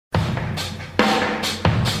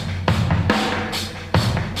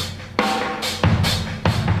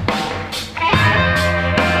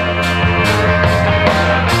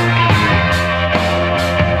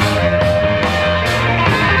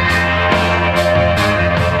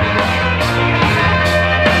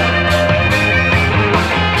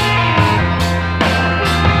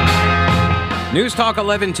News Talk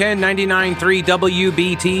 1110 99.3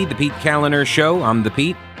 WBT, the Pete Kaliner Show. I'm the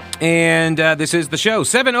Pete, and this is the show.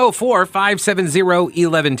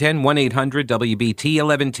 704-570-1110,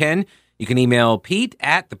 1-800-WBT-1110. You can email Pete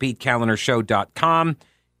at thePeteKalinershow.com,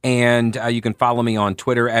 and you can follow me on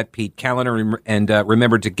Twitter at Pete Kaliner. And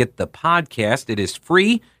remember to get the podcast. It is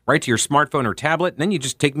free, right to your smartphone or tablet. And then you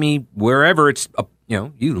just take me wherever it's,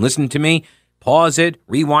 you listen to me, pause it,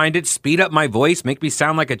 rewind it, speed up my voice, make me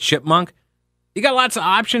sound like a chipmunk. You got lots of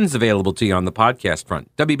options available to you on the podcast front.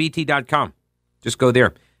 WBT.com. Just go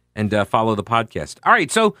there and follow the podcast. All right,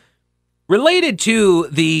 so related to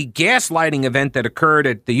the gaslighting event that occurred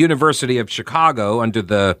at the University of Chicago under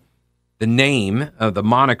the name of the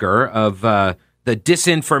moniker of the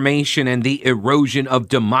Disinformation and the Erosion of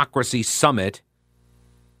Democracy Summit,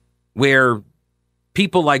 where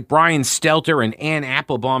people like Brian Stelter and Ann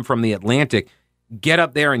Applebaum from The Atlantic get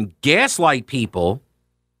up there and gaslight people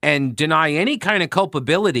and deny any kind of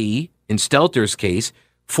culpability, in Stelter's case,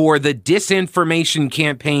 for the disinformation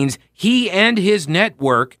campaigns he and his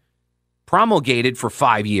network promulgated for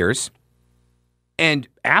 5 years. And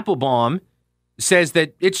Applebaum says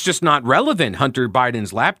that it's just not relevant, Hunter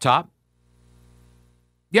Biden's laptop.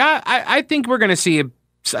 Yeah, I think we're going to see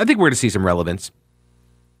some relevance.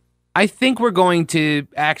 I think we're going to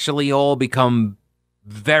actually all become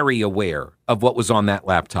very aware of what was on that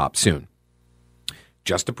laptop soon.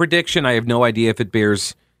 Just a prediction. I have no idea if it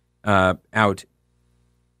bears out,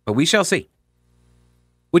 but we shall see.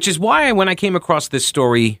 Which is why when I came across this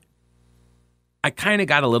story, I kind of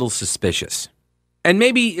got a little suspicious. And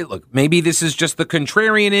maybe this is just the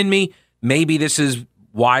contrarian in me. Maybe this is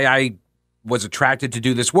why I was attracted to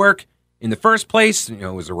do this work in the first place.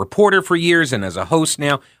 As a reporter for years and as a host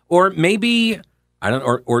now. Or maybe,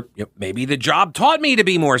 maybe the job taught me to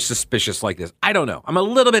be more suspicious like this. I don't know. I'm a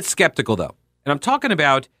little bit skeptical, though. And I'm talking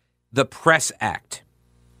about the PRESS Act.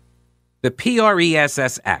 The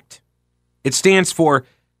PRESS Act. It stands for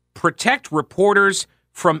Protect Reporters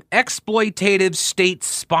from Exploitative State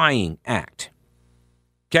Spying Act.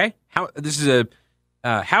 Okay? This is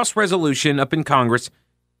a House resolution up in Congress.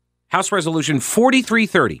 House Resolution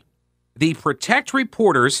 4330. The Protect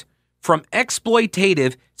Reporters from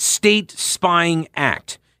Exploitative State Spying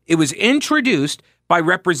Act. It was introduced by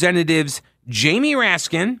Representatives Jamie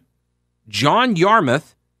Raskin, John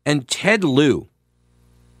Yarmuth, and Ted Lieu.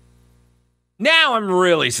 Now I'm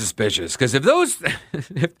really suspicious, because if those,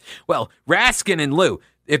 Raskin and Lieu,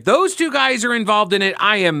 if those two guys are involved in it,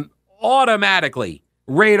 I am automatically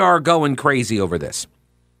radar going crazy over this.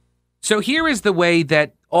 So here is the way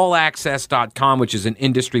that allaccess.com, which is an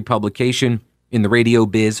industry publication in the radio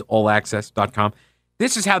biz, allaccess.com,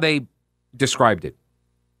 this is how they described it.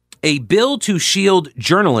 A bill to shield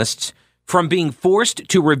journalists from being forced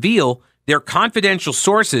to reveal their confidential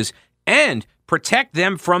sources and protect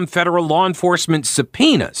them from federal law enforcement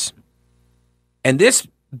subpoenas. And this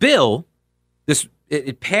bill,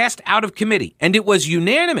 it passed out of committee, and it was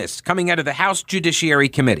unanimous coming out of the House Judiciary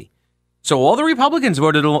Committee. So all the Republicans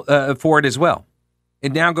voted for it as well.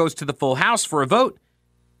 It now goes to the full House for a vote.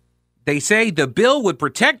 They say the bill would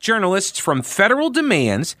protect journalists from federal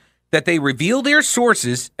demands that they reveal their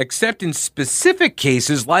sources except in specific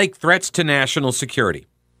cases like threats to national security.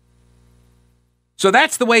 So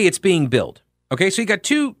that's the way it's being billed. Okay, so you got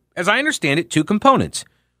two, as I understand it, two components.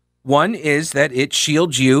 One is that it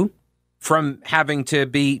shields you from having to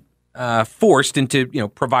be forced into,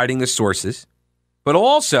 providing the sources, but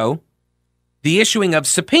also the issuing of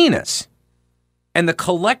subpoenas and the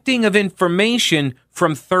collecting of information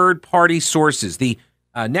from third-party sources. The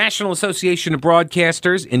National Association of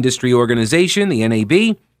Broadcasters, industry organization, the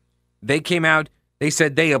NAB, they came out, they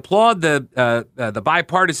said they applaud the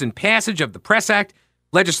bipartisan passage of the PRESS Act,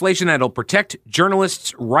 legislation that will protect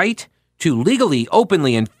journalists' right to legally,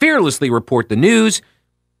 openly, and fearlessly report the news.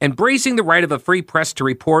 Embracing the right of a free press to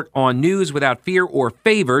report on news without fear or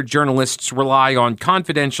favor, journalists rely on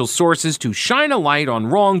confidential sources to shine a light on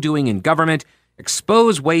wrongdoing in government,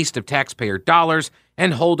 expose waste of taxpayer dollars,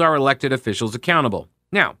 and hold our elected officials accountable.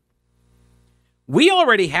 Now, we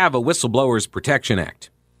already have a Whistleblowers Protection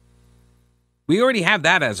Act. We already have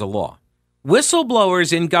that as a law.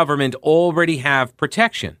 Whistleblowers in government already have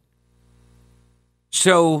protection.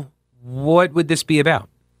 So what would this be about?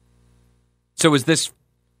 So this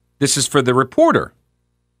is for the reporter.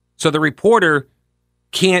 So the reporter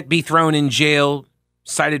can't be thrown in jail,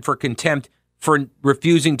 cited for contempt for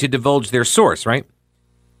refusing to divulge their source, right?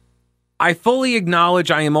 I fully acknowledge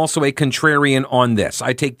I am also a contrarian on this.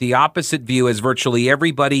 I take the opposite view as virtually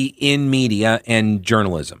everybody in media and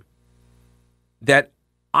journalism, that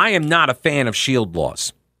I am not a fan of shield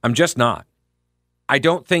laws. I'm just not. I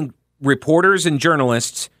don't think reporters and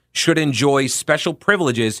journalists should enjoy special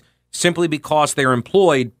privileges simply because they're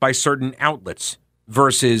employed by certain outlets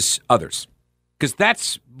versus others. Because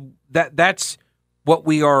that's what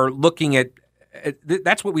we are looking at.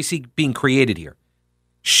 That's what we see being created here.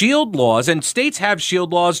 Shield laws, and states have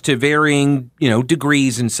shield laws to varying,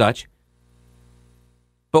 degrees and such.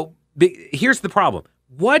 But here's the problem.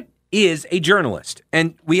 What is a journalist?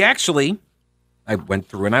 And I went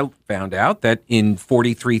through and I found out that in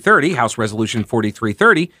 4330, House Resolution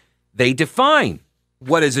 4330, they define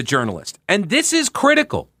what is a journalist. And this is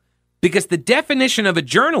critical because the definition of a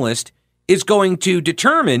journalist is going to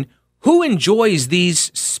determine who enjoys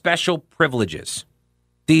these special privileges,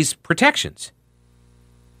 these protections.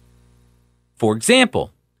 For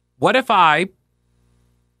example, what if I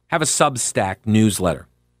have a Substack newsletter?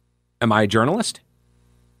 Am I a journalist?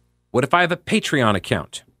 What if I have a Patreon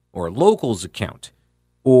account or a Locals account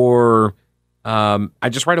or I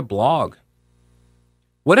just write a blog?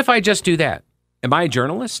 What if I just do that? Am I a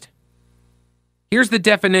journalist? Here's the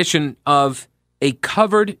definition of a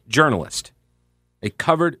covered journalist. A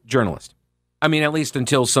covered journalist. I mean, at least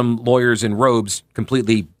until some lawyers in robes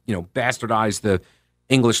completely, bastardize the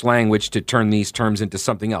English language to turn these terms into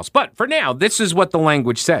something else. But for now, this is what the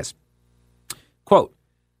language says. Quote,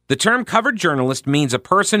 the term covered journalist means a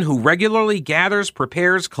person who regularly gathers,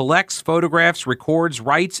 prepares, collects, photographs, records,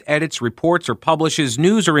 writes, edits, reports, or publishes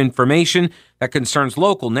news or information that concerns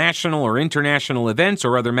local, national, or international events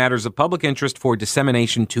or other matters of public interest for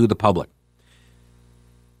dissemination to the public.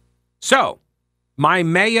 So, my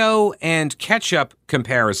mayo and ketchup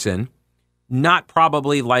comparison, not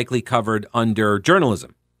probably likely covered under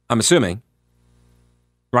journalism, I'm assuming,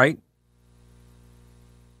 right?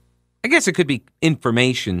 I guess it could be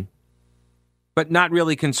information, but not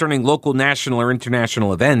really concerning local, national, or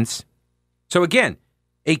international events. So again,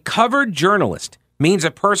 a covered journalist means a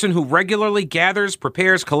person who regularly gathers,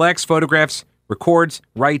 prepares, collects, photographs, records,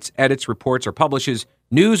 writes, edits, reports, or publishes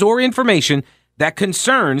news or information that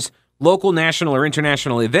concerns local, national, or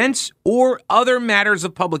international events or other matters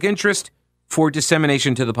of public interest for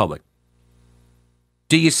dissemination to the public.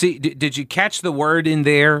 Did you catch the word in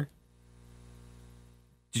there?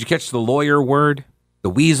 Did you catch the lawyer word, the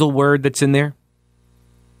weasel word that's in there?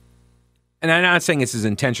 And I'm not saying this is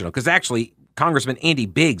intentional, because actually Congressman Andy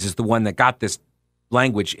Biggs is the one that got this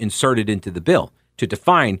language inserted into the bill to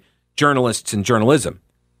define journalists and journalism.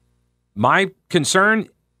 My concern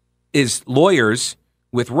is lawyers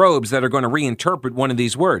with robes that are going to reinterpret one of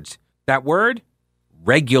these words. That word,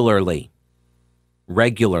 regularly.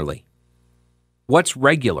 Regularly. What's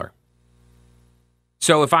regular?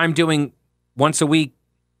 So if I'm doing once a week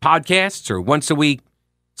podcasts or once a week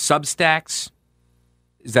Substacks,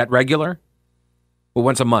 is that regular? Or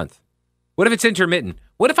once a month? What if it's intermittent?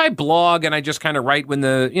 What if I blog and I just kind of write when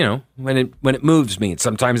it moves me? And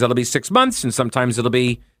sometimes it'll be 6 months and sometimes it'll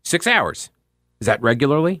be 6 hours. Is that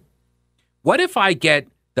regularly? What if I get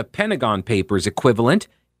the Pentagon Papers equivalent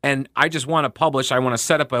and I just want to publish, I want to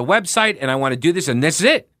set up a website and I want to do this and this is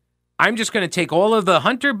it? I'm just going to take all of the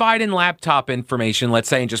Hunter Biden laptop information, let's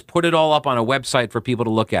say, and just put it all up on a website for people to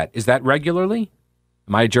look at. Is that regularly?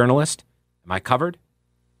 Am I a journalist? Am I covered?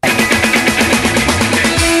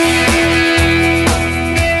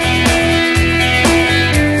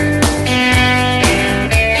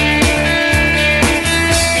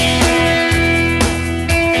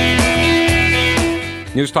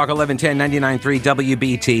 News Talk 1110 99.3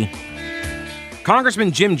 WBT.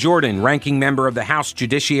 Congressman Jim Jordan, ranking member of the House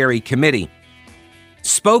Judiciary Committee,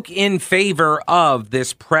 spoke in favor of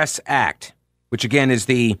this PRESS Act, which again is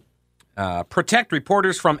the Protect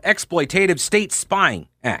Reporters from Exploitative State Spying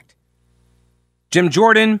Act. Jim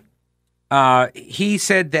Jordan, he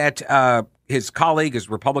said that his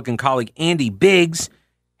Republican colleague Andy Biggs,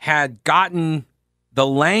 had gotten the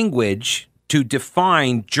language to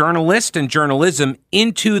define journalist and journalism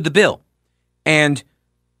into the bill. And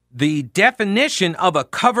the definition of a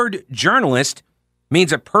covered journalist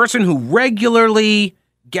means a person who regularly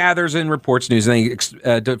gathers and reports news, and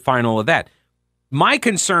they define all of that. My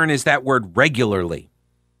concern is that word regularly.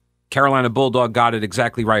 Carolina Bulldog got it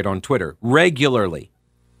exactly right on Twitter. Regularly.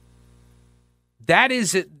 That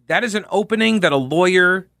is an opening that a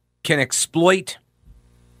lawyer can exploit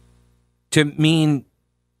to mean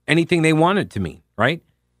anything they want it to mean, right?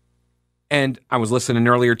 And I was listening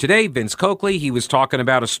earlier today, Vince Coakley, he was talking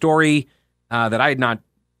about a story that I had not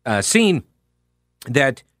seen,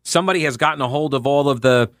 that somebody has gotten a hold of all of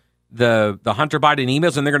the Hunter Biden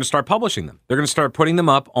emails, and they're going to start publishing them. They're going to start putting them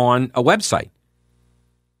up on a website.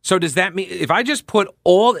 So does that mean if I just put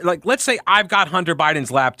let's say I've got Hunter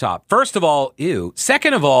Biden's laptop, first of all, ew.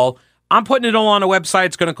 Second of all, I'm putting it all on a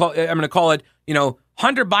website. I'm going to call it,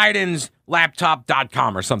 Hunter Biden's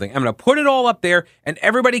laptop.com or something. I'm going to put it all up there and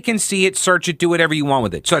everybody can see it, search it, do whatever you want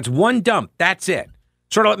with it. So it's one dump. That's it.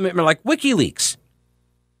 Sort of like WikiLeaks.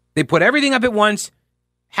 They put everything up at once.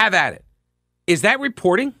 Have at it. Is that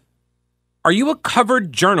reporting? Are you a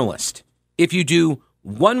covered journalist if you do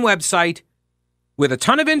one website with a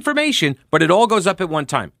ton of information, but it all goes up at one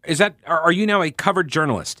time? Are you now a covered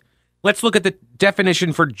journalist? Let's look at the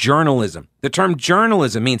definition for journalism. The term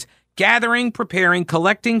journalism means gathering, preparing,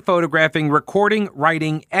 collecting, photographing, recording,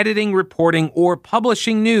 writing, editing, reporting, or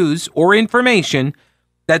publishing news or information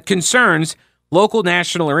that concerns local,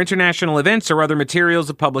 national, or international events or other materials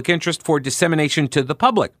of public interest for dissemination to the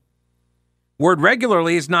public. Word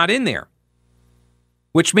regularly is not in there,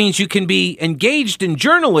 which means you can be engaged in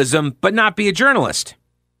journalism but not be a journalist.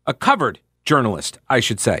 A covered journalist, I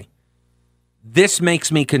should say. This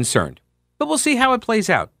makes me concerned, but we'll see how it plays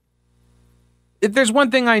out. If there's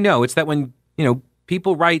one thing I know, it's that when,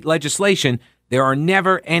 people write legislation, there are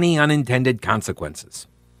never any unintended consequences.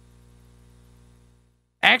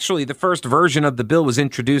 Actually, the first version of the bill was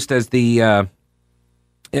introduced as at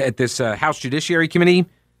this House Judiciary Committee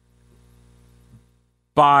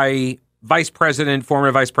by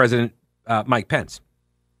former Vice President Mike Pence,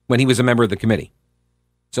 when he was a member of the committee.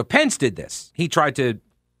 So Pence did this. He tried to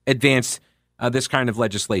advance this kind of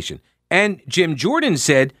legislation. And Jim Jordan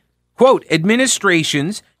said, quote,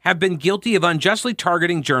 administrations have been guilty of unjustly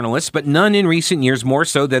targeting journalists, but none in recent years more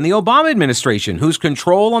so than the Obama administration, whose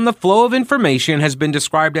control on the flow of information has been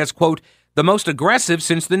described as, quote, the most aggressive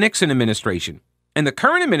since the Nixon administration. And the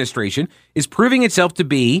current administration is proving itself to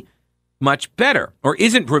be much better, or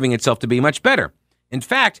isn't proving itself to be much better. In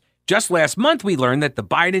fact, just last month, we learned that the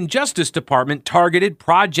Biden Justice Department targeted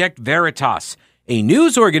Project Veritas, a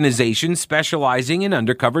news organization specializing in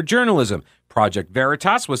undercover journalism. Project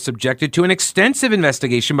Veritas was subjected to an extensive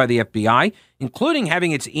investigation by the FBI, including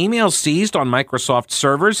having its emails seized on Microsoft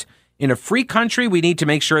servers. In a free country, we need to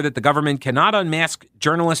make sure that the government cannot unmask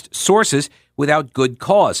journalist sources without good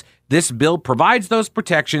cause. This bill provides those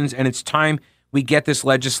protections, and it's time we get this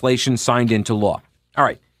legislation signed into law. All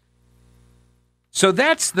right. So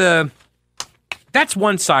that's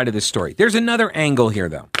one side of this story. There's another angle here,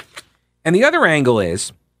 though. And the other angle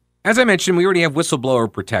is, as I mentioned, we already have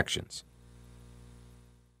whistleblower protections.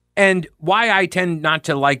 And why I tend not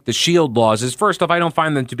to like the SHIELD laws is, first off, I don't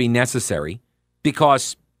find them to be necessary,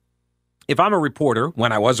 because if I'm a reporter,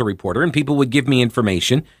 when I was a reporter, and people would give me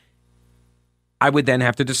information, I would then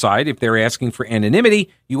have to decide if they're asking for anonymity.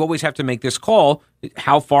 You always have to make this call.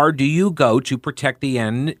 How far do you go to protect the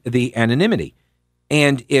anonymity?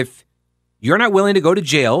 And if you're not willing to go to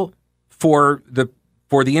jail for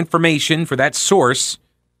the information, for that source,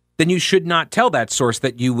 then you should not tell that source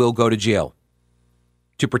that you will go to jail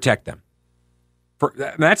to protect them.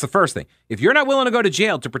 That's the first thing. If you're not willing to go to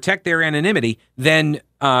jail to protect their anonymity, then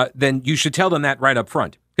you should tell them that right up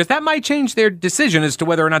front, because that might change their decision as to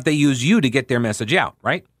whether or not they use you to get their message out,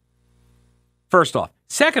 right? First off.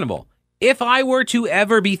 Second of all, if I were to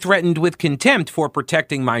ever be threatened with contempt for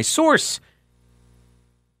protecting my source,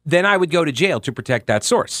 then I would go to jail to protect that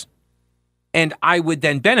source. And I would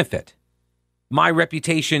then benefit. My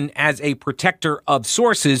reputation as a protector of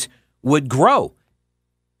sources would grow.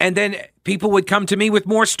 And then people would come to me with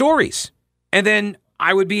more stories. And then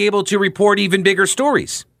I would be able to report even bigger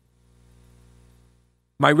stories.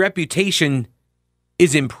 My reputation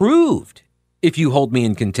is improved if you hold me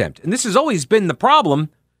in contempt. And this has always been the problem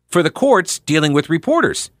for the courts dealing with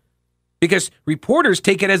reporters, because reporters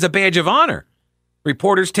take it as a badge of honor.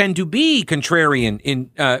 Reporters tend to be contrarian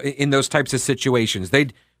in those types of situations. They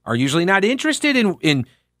are usually not interested in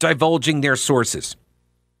divulging their sources.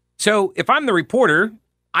 So if I'm the reporter,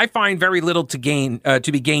 I find very little to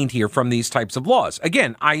be gained here from these types of laws.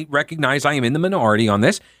 Again, I recognize I am in the minority on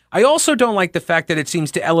this. I also don't like the fact that it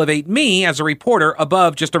seems to elevate me as a reporter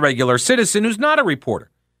above just a regular citizen who's not a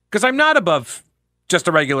reporter, because I'm not above just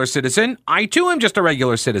a regular citizen. I too am just a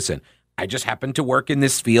regular citizen. I just happen to work in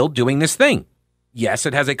this field doing this thing. Yes,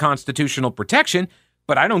 it has a constitutional protection,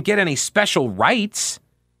 but I don't get any special rights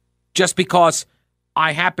just because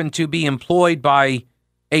I happen to be employed by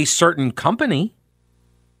a certain company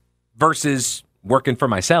versus working for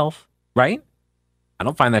myself, right? I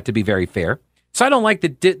don't find that to be very fair. So I don't like the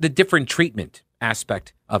different treatment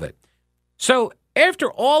aspect of it. So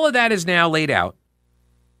after all of that is now laid out,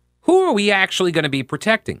 who are we actually going to be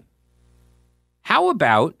protecting? How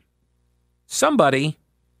about somebody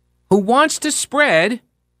who wants to spread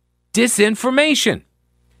disinformation?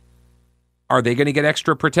 Are they going to get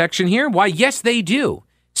extra protection here? Why, yes, they do.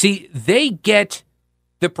 See, they get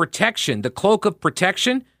the protection, the cloak of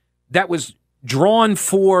protection, that was drawn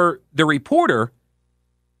for the reporter,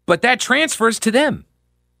 but that transfers to them.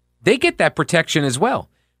 They get that protection as well.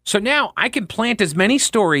 So now I can plant as many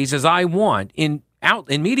stories as I want in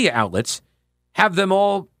media outlets, have them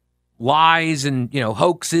all lies and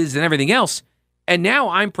hoaxes and everything else, and now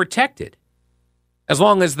I'm protected. As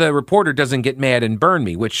long as the reporter doesn't get mad and burn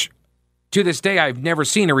me, which to this day I've never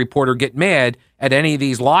seen a reporter get mad at any of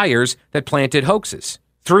these liars that planted hoaxes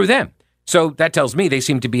through them. So that tells me they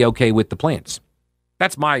seem to be okay with the plants.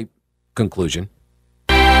 That's my conclusion.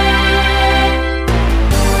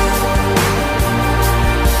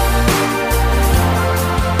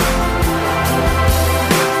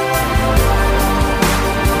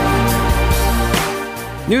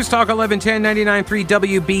 News Talk 1110 99.3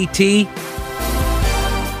 WBT.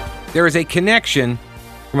 There is a connection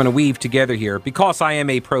I'm going to weave together here. Because I am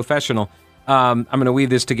a professional, I'm going to weave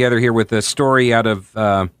this together here with a story out of,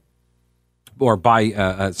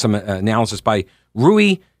 some analysis by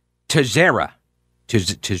Rui Teixeira.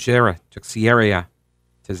 Teixeira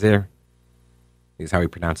is how he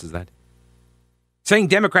pronounces that. Saying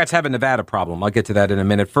Democrats have a Nevada problem. I'll get to that in a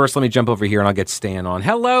minute. First, let me jump over here and I'll get Stan on.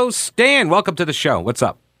 Hello, Stan. Welcome to the show. What's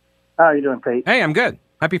up? How are you doing, Pete? Hey, I'm good.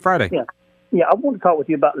 Happy Friday. Yeah, I want to talk with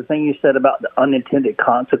you about the thing you said about the unintended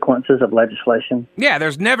consequences of legislation. Yeah,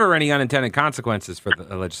 there's never any unintended consequences for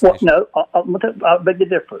the legislation. Well, no, I'll beg the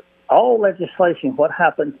difference. All legislation, what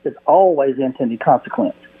happens is always intended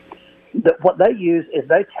consequence. What they use is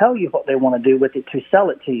they tell you what they want to do with it to sell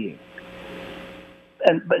it to you.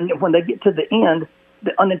 But when they get to the end,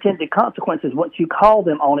 the unintended consequences, once you call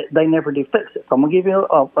them on it, they never do fix it. So I'm going to give you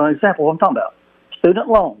an example of what I'm talking about. Student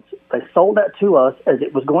loans. They sold that to us as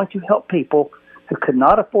it was going to help people who could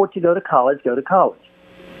not afford to go to college.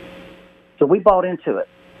 So we bought into it.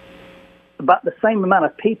 About the same amount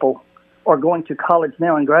of people are going to college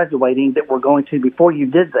now and graduating that were going to before you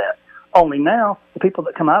did that. Only now, the people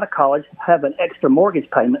that come out of college have an extra mortgage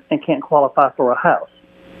payment and can't qualify for a house.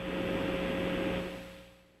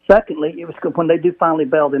 Secondly, it was when they do finally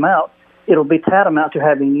bail them out, it'll be tantamount to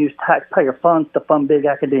having used taxpayer funds to fund big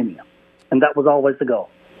academia. And that was always the goal.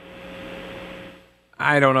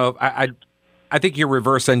 I don't know. I think you're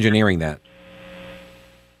reverse engineering that.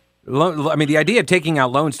 I mean, the idea of taking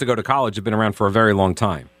out loans to go to college has been around for a very long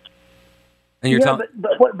time. And you're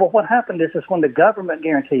but what happened is when the government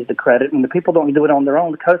guarantees the credit and the people don't do it on their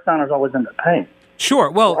own, the co-signers always end up paying.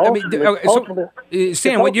 Sure. Well,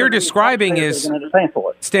 Stan, what you're describing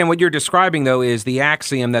though is the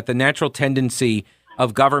axiom that the natural tendency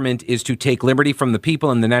of government is to take liberty from the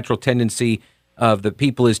people, and the natural tendency of the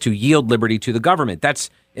people is to yield liberty to the government. That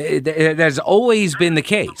has always been the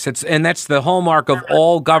case. That's the hallmark of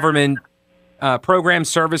all government programs,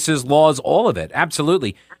 services, laws, all of it.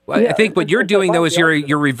 Absolutely. Yeah, I think what you're doing, though, is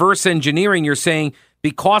you're reverse engineering. You're saying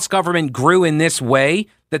because government grew in this way,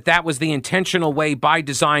 that was the intentional way by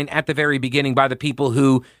design at the very beginning by the people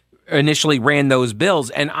who initially ran those bills.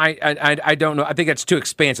 And I don't know. I think that's too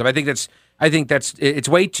expansive. I think it's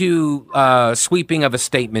way too sweeping of a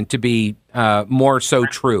statement to be more so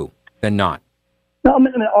true than not. No, I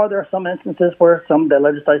mean, are there some instances where some of the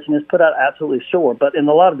legislation is put out? Absolutely sure. But in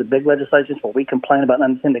a lot of the big legislations where we complain about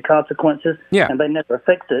unintended consequences, and they never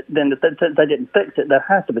fix it, then if they didn't fix it, that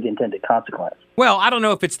has to be the intended consequence. Well, I don't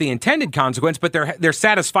know if it's the intended consequence, but they're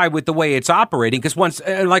satisfied with the way it's operating. Because once,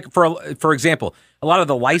 for example, a lot of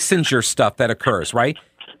the licensure stuff that occurs, right,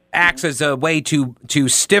 acts as a way to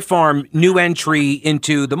stiff arm new entry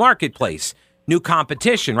into the marketplace, new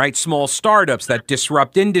competition, right, small startups that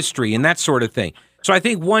disrupt industry and that sort of thing. So I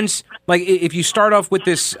think once, if you start off with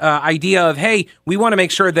this idea of, hey, we want to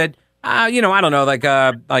make sure that, I don't know,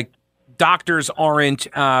 like doctors aren't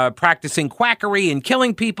practicing quackery and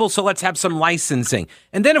killing people, so let's have some licensing.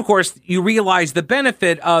 And then, of course, you realize the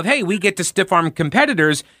benefit of, hey, we get to stiff-arm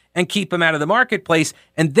competitors and keep them out of the marketplace,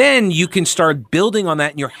 and then you can start building on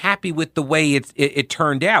that, and you're happy with the way it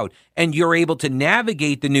turned out, and you're able to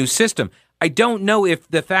navigate the new system. I don't know if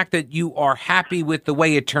the fact that you are happy with the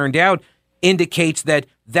way it turned out indicates that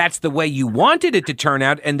that's the way you wanted it to turn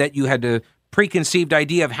out and that you had a preconceived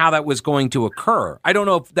idea of how that was going to occur. I don't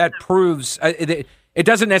know if that proves it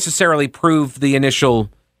doesn't necessarily prove the initial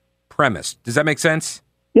premise. Does that make sense?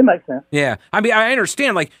 It makes sense. Yeah. I mean, I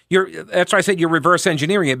understand, that's why I said you're reverse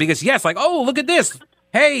engineering it, because yes, oh, look at this.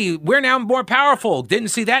 Hey, we're now more powerful. Didn't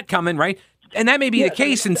see that coming, right? And that may be the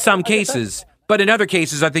case in some cases, but in other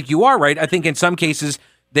cases, I think you are right. I think in some cases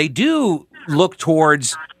they do look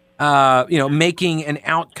towards making an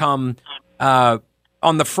outcome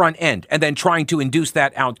on the front end and then trying to induce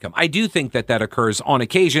that outcome. I do think that occurs on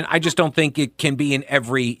occasion. I just don't think it can be in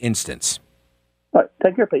every instance. All right,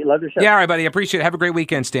 take care, Pete. Love your show. Yeah, all right, buddy. I appreciate it. Have a great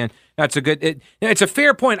weekend, Stan. That's a good. It's a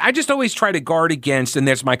fair point. I just always try to guard against, and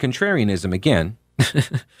there's my contrarianism again.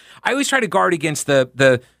 I always try to guard against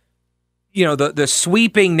the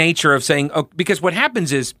sweeping nature of saying, oh, because what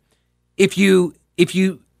happens is if you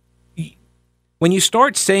when you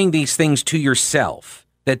start saying these things to yourself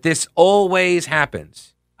that this always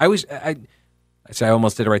happens. I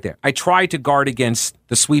almost did it right there. I try to guard against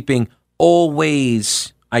the sweeping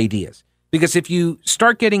always ideas. Because if you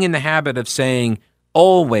start getting in the habit of saying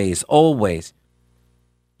always, always,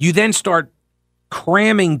 you then start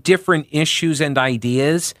cramming different issues and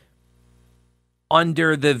ideas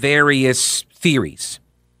under the various theories.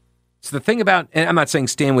 So the thing about, and I'm not saying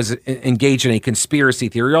Stan was engaged in a conspiracy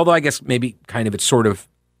theory, although I guess maybe kind of it sort of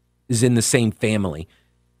is in the same family.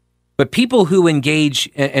 But people who engage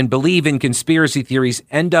and believe in conspiracy theories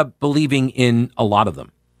end up believing in a lot of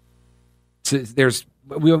them. So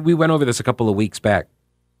we went over this a couple of weeks back.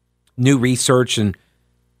 New research and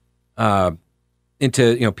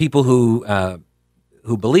into people who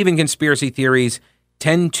believe in conspiracy theories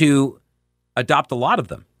tend to adopt a lot of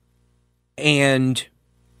them, and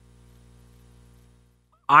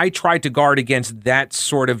I try to guard against that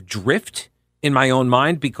sort of drift in my own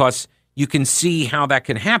mind because you can see how that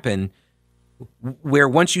can happen. Where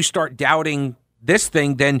once you start doubting this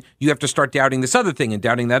thing, then you have to start doubting this other thing and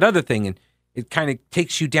doubting that other thing, and it kind of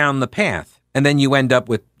takes you down the path, and then you end up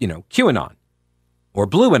with, QAnon or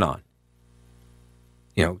BlueAnon,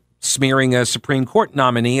 smearing a Supreme Court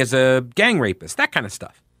nominee as a gang rapist, that kind of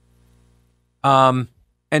stuff.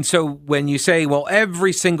 And so when you say, well,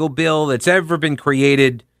 every single bill that's ever been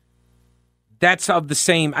created, that's of the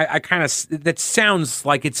same, that sounds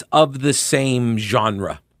like it's of the same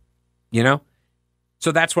genre,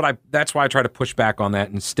 So that's why I try to push back on that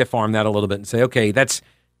and stiff arm that a little bit and say, okay, that's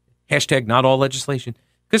hashtag not all legislation.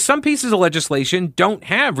 Because some pieces of legislation don't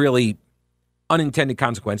have really unintended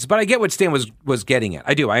consequences. But I get what Stan was getting at.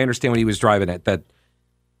 I do. I understand what he was driving at, that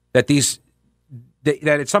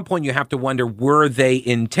at some point you have to wonder, were they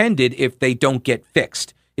intended if they don't get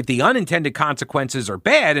fixed? If the unintended consequences are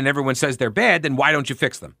bad and everyone says they're bad, then why don't you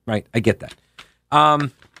fix them? Right? I get that. All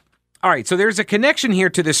right. So there's a connection here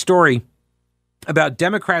to this story about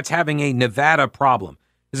Democrats having a Nevada problem.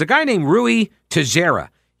 There's a guy named Rui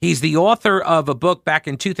Teixeira. He's the author of a book back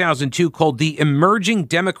in 2002 called The Emerging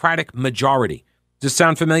Democratic Majority. Does this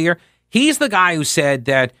sound familiar? He's the guy who said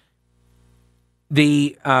that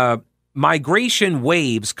the migration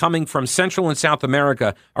waves coming from Central and South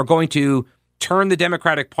America are going to turn the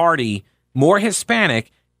Democratic Party more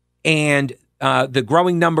Hispanic, and the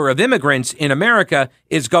growing number of immigrants in America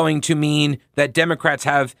is going to mean that Democrats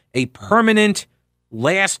have a permanent,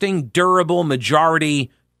 lasting, durable majority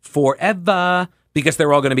forever, because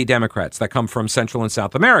they're all going to be Democrats that come from Central and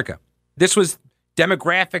South America. This was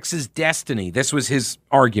demographics' destiny. This was his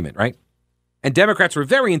argument, right? And Democrats were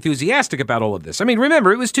very enthusiastic about all of this. I mean,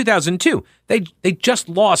 remember, it was 2002. They just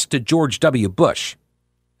lost to George W. Bush,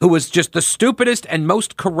 who was just the stupidest and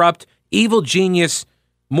most corrupt, evil genius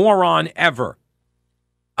moron ever.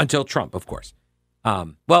 Until Trump, of course.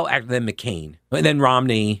 Then McCain, and then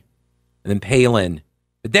Romney, and then Palin,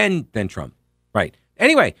 but then Trump. Right.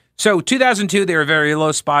 Anyway, so 2002, they were a very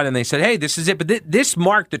low spot, and they said, hey, this is it. But this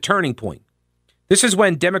marked the turning point. This is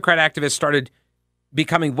when Democrat activists started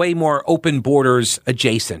becoming way more open borders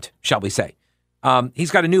adjacent, shall we say. He's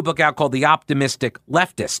got a new book out called The Optimistic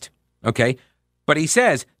Leftist, okay? But he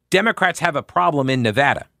says Democrats have a problem in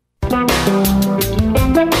Nevada.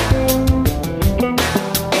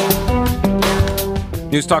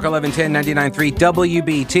 News Talk 1110 99.3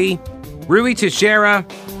 WBT. Rui Teixeira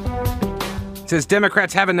says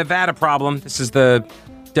Democrats have a Nevada problem. This is the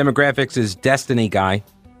demographics' destiny guy.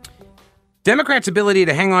 Democrats' ability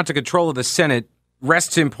to hang on to control of the Senate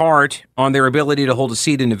rests in part on their ability to hold a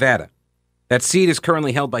seat in Nevada. That seat is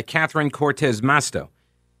currently held by Catherine Cortez Masto.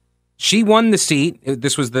 She won the seat.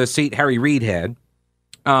 This was the seat Harry Reid had,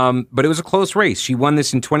 but it was a close race. She won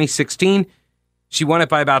this in 2016. She won it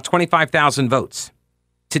by about 25,000 votes.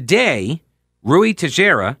 Today, Rui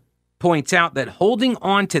Teixeira points out that holding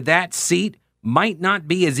on to that seat might not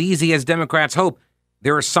be as easy as Democrats hope.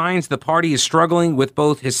 There are signs the party is struggling with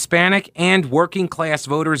both Hispanic and working class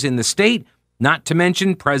voters in the state, not to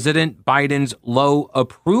mention President Biden's low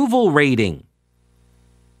approval rating.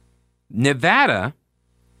 Nevada,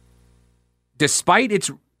 despite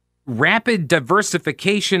its rapid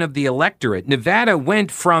diversification of the electorate, Nevada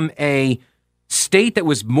went from a state that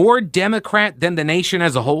was more Democrat than the nation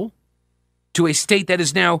as a whole to a state that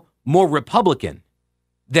is now more Republican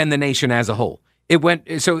than the nation as a whole.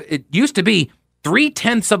 It used to be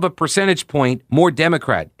 0.3 of a percentage point more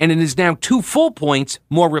Democrat, and it is now 2 full points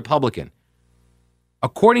more Republican.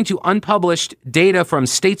 According to unpublished data from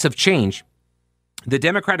States of Change, the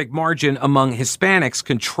Democratic margin among Hispanics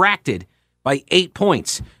contracted by 8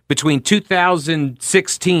 points between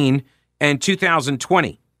 2016 and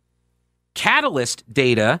 2020. Catalyst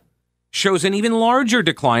data shows an even larger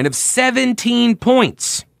decline of 17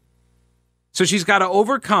 points. So she's got to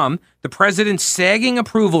overcome the president's sagging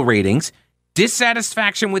approval ratings,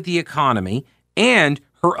 dissatisfaction with the economy, and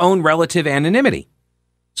her own relative anonymity.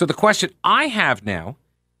 So the question I have now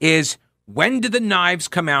is, when do the knives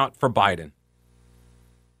come out for Biden?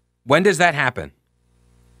 When does that happen?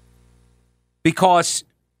 Because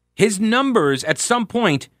his numbers at some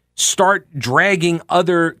point start dragging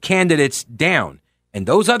other candidates down. And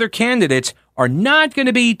those other candidates are not going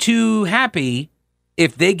to be too happy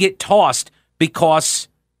if they get tossed because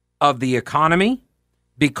of the economy,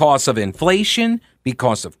 because of inflation,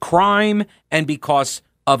 because of crime, and because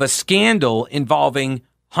of a scandal involving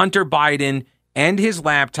Hunter Biden and his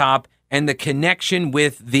laptop and the connection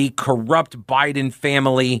with the corrupt Biden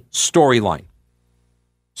family storyline.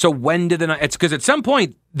 So when do it's because at some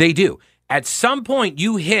point they do. At some point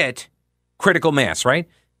you hit critical mass, right?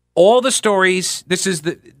 All the stories, this is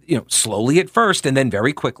slowly at first and then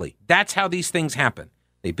very quickly. That's how these things happen.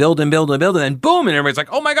 They build and build and build, and then boom, and everybody's like,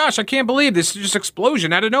 oh my gosh, I can't believe this is just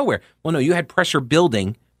explosion out of nowhere. Well, no, you had pressure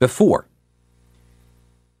building before.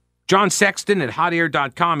 John Sexton at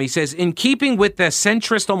hotair.com, he says, in keeping with the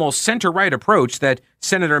centrist, almost center-right approach that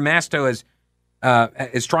Senator Masto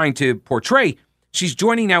is trying to portray, she's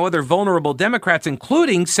joining now other vulnerable Democrats,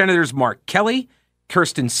 including Senators Mark Kelly,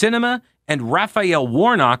 Kyrsten Sinema, and Raphael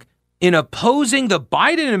Warnock, in opposing the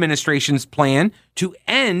Biden administration's plan to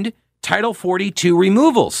end Title 42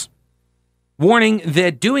 removals, warning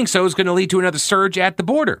that doing so is going to lead to another surge at the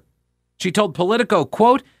border. She told Politico,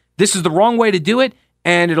 quote, this is the wrong way to do it,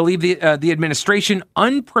 and it'll leave the administration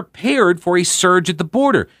unprepared for a surge at the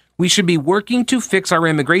border. We should be working to fix our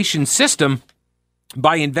immigration system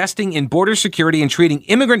by investing in border security and treating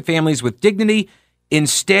immigrant families with dignity.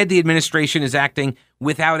 Instead, the administration is acting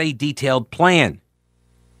without a detailed plan.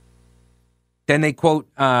 Then they quote,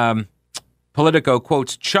 Politico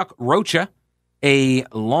quotes Chuck Rocha, a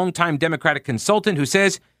longtime Democratic consultant, who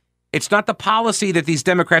says, it's not the policy that these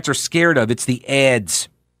Democrats are scared of, it's the ads.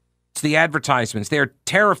 It's the advertisements. They are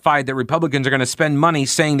terrified that Republicans are going to spend money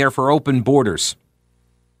saying they're for open borders.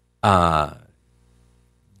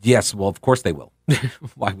 Yes, well, of course they will.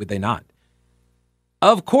 Why would they not?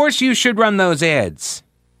 Of course you should run those ads.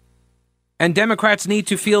 And Democrats need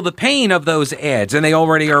to feel the pain of those ads, and they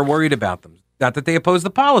already are worried about them. Not that they oppose the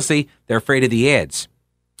policy, they're afraid of the ads.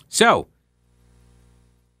 So,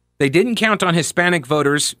 they didn't count on Hispanic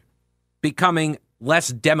voters becoming less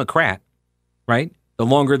Democrat, right? The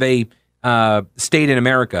longer they stayed in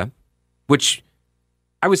America, which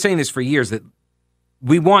I was saying this for years, that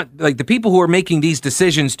we want, like, the people who are making these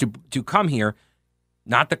decisions to come here,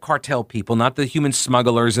 not the cartel people, not the human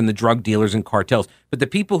smugglers and the drug dealers and cartels, but the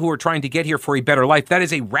people who are trying to get here for a better life. That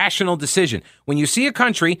is a rational decision. When you see a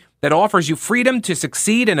country that offers you freedom to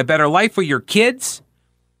succeed in a better life for your kids,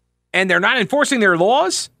 and they're not enforcing their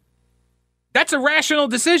laws, that's a rational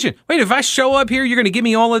decision. Wait, if I show up here, you're going to give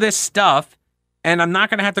me all of this stuff, and I'm not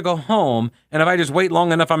going to have to go home, and if I just wait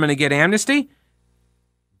long enough, I'm going to get amnesty?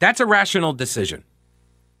 That's a rational decision.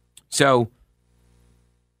 So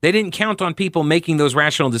they didn't count on people making those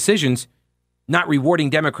rational decisions, not rewarding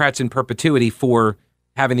Democrats in perpetuity for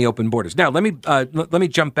having the open borders. Now, let me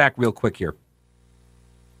jump back real quick here.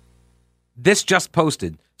 This just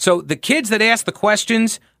posted. So the kids that asked the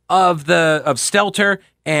questions of Stelter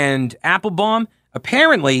and Applebaum,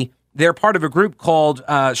 apparently they're part of a group called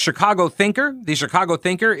Chicago Thinker. The Chicago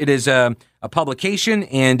Thinker, it is a publication,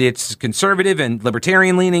 and it's conservative and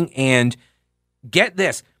libertarian leaning. And get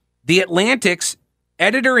this, the Atlantic's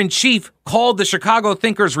editor-in-chief called the Chicago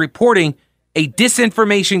Thinkers reporting a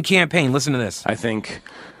disinformation campaign. Listen to this. I think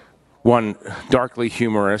one darkly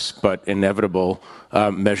humorous but inevitable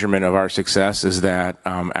measurement of our success is that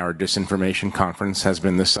our disinformation conference has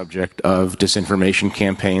been the subject of disinformation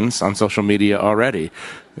campaigns on social media already.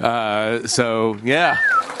 So, yeah.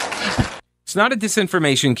 It's not a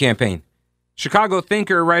disinformation campaign. Chicago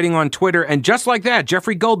Thinker writing on Twitter, and just like that,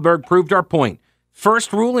 Jeffrey Goldberg proved our point.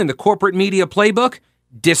 First rule in the corporate media playbook: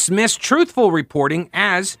 dismiss truthful reporting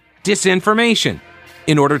as disinformation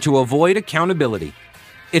in order to avoid accountability.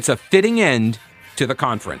 It's a fitting end to the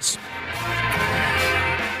conference.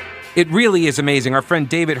 It really is amazing. Our friend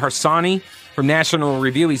David Harsani from National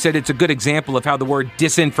Review, he said it's a good example of how the word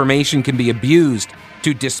disinformation can be abused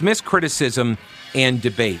to dismiss criticism and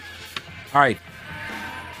debate. All right.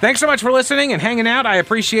 Thanks so much for listening and hanging out. I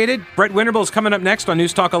appreciate it. Brett Winterble is coming up next on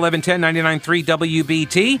News Talk 1110 99.3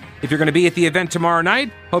 WBT. If you're going to be at the event tomorrow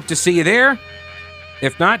night, hope to see you there.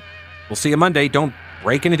 If not, we'll see you Monday. Don't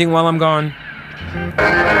break anything while I'm gone.